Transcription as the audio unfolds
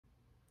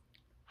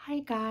Hi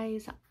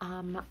guys,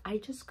 I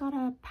just got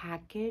a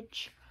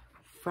package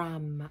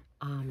from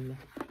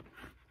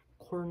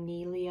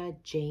Cornelia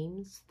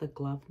James, the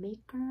glove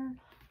maker.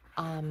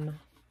 I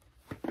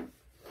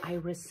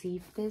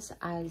received this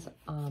as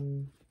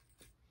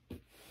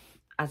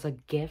a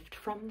gift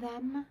from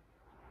them.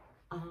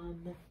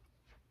 I'm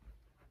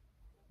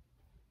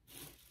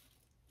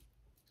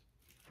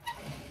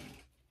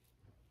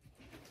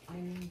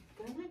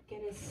gonna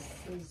get a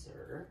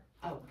scissor.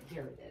 Oh,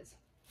 here it is.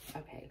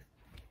 Okay.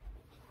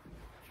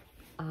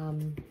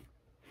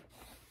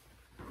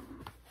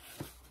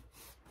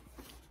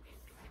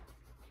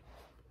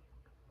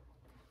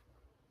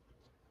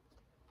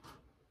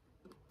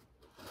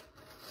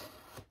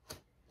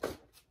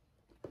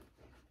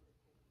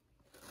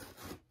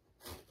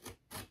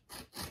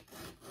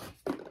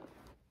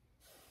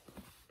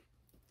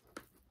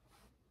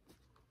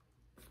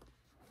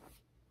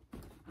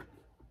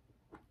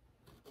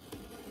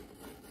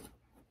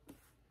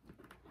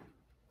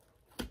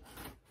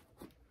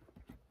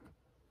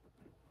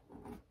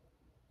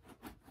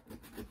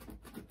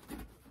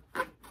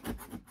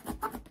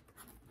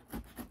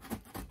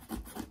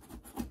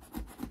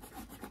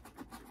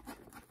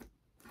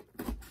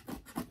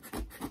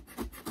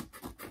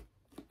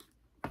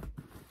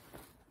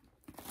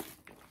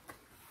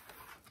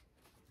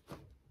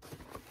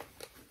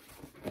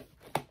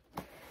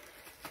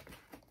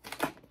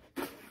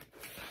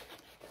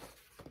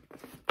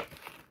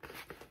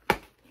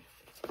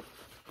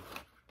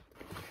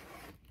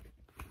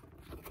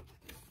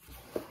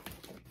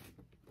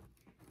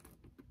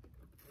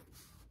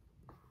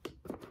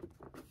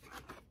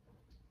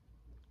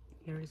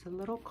 Here is a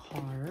little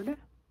card.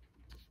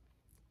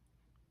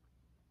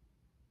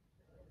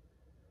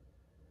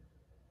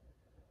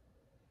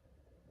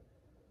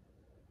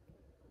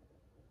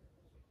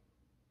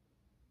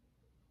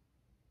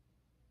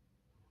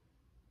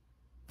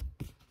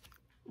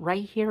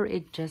 Right here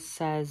it just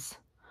says,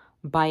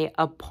 by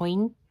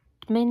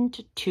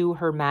appointment to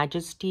Her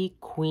Majesty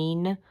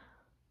Queen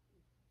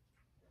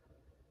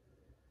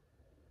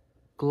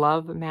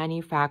Glove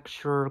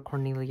Manufacturer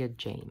Cornelia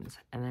James.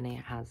 And then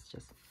it has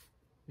just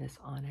this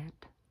on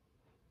it.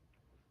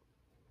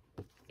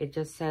 It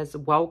just says,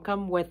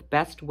 welcome with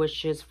best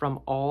wishes from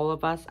all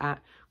of us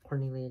at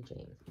Cornelia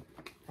James.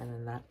 And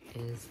then that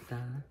is the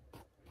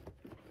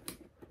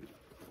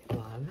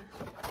glove.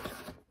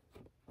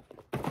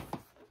 Comes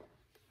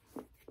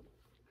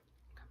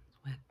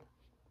with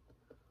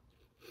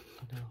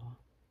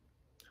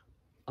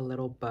a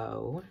little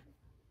bow.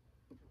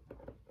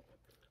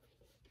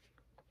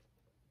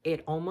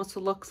 It almost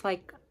looks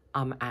like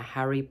a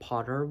Harry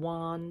Potter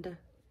wand.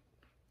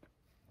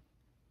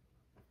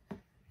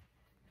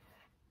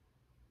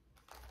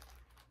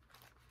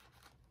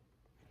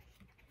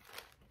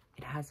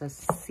 It has a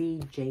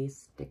CJ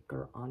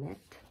sticker on it.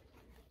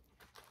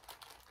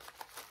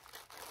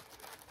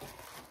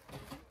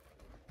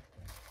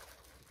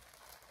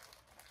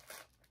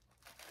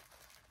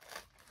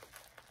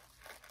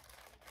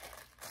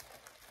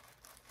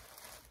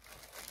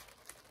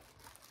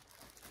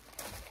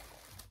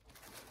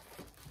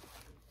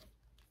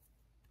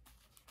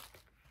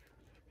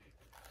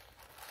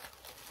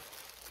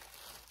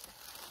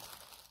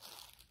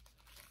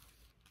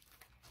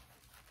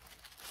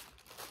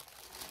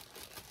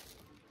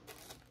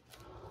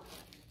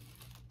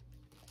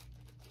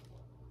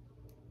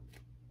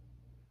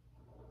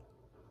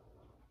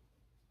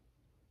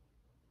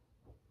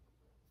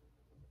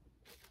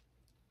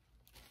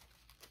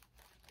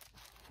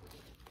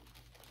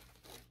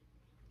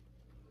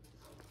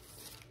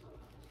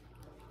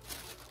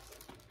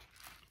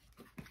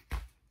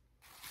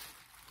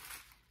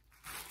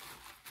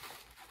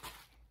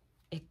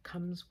 It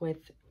comes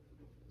with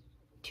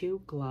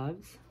 2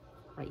 gloves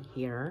right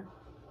here.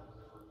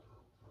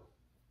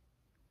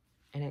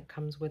 And it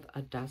comes with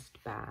a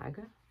dust bag.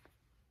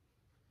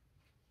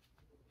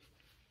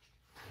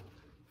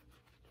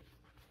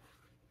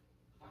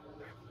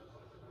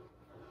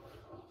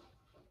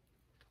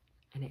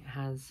 And it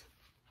has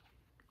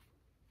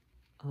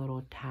a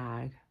little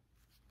tag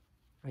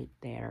right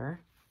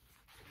there.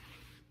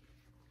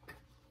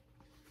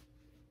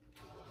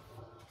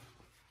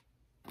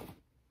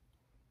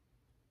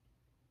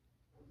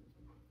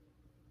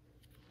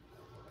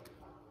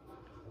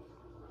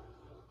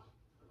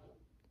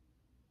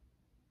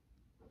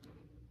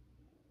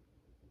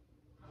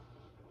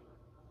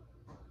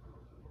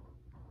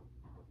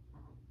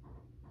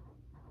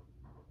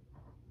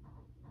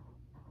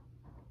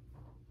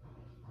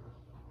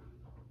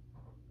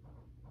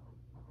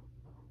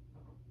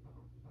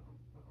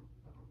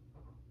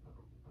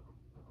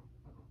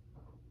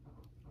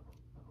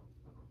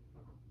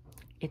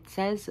 It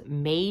says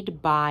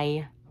made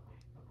by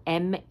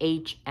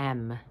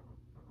MHM.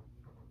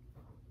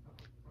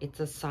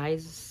 It's a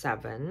size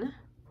 7.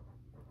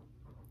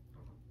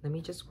 Let me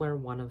just wear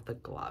one of the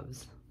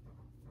gloves.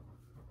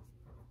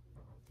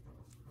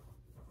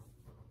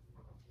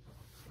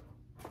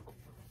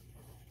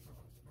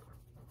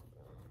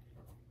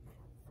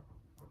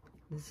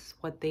 This is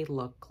what they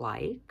look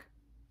like.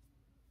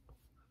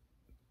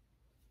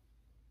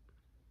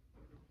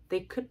 They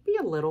could be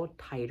a little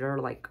tighter,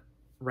 like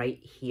right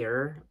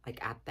here,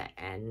 like at the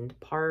end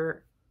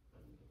part.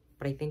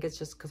 But I think it's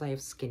just because I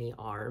have skinny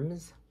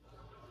arms.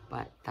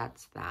 But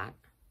that's that.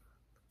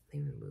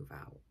 Let me move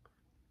out.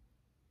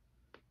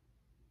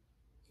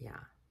 Yeah.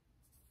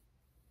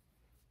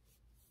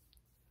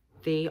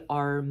 They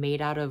are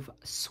made out of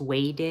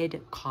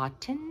sueded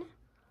cotton.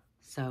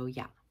 So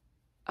yeah.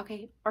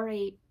 Okay, all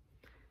right.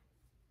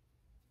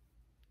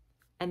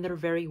 And they're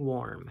very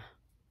warm.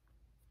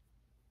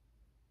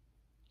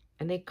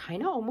 And they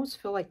kind of almost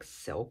feel like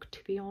silk,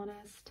 to be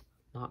honest.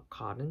 Not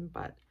cotton,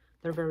 but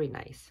they're very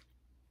nice.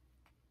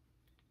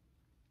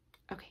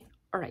 Okay,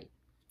 all right.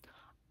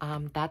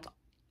 That's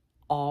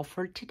all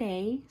for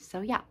today.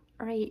 So yeah,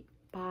 all right,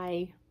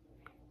 bye.